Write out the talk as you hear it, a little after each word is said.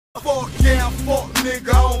Fuck yeah, fuck nigga,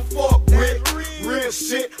 I don't fuck with real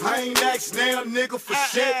shit. I ain't asked now nigga for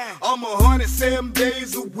shit. I'm 107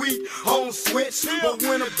 days a week on switch. But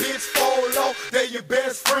when a bitch fall off, they your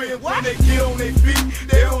best friend. When they get on their feet,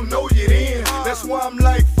 they don't know you then. That's why I'm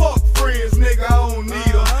like, fuck friends, nigga, I don't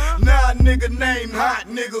need them. Now nigga name hot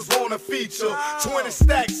niggas wanna feature. 20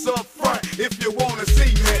 stacks up front if you wanna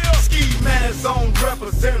see me. Ski mask on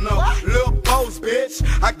representative, lil' boss bitch.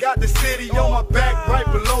 I got the city on my back right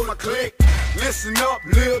below my click. Listen up,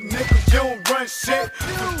 lil' nigga, you don't run shit.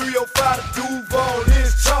 From 305 to Duval,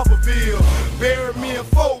 this Chopperville. Bury me in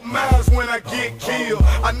 4 miles when I get killed.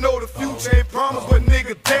 I know the future ain't promised, but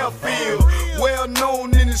nigga, they'll feel. Well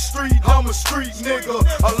known in the street, I'm a street nigga.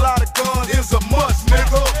 A lot of guns is a must,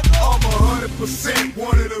 nigga. I'm 100%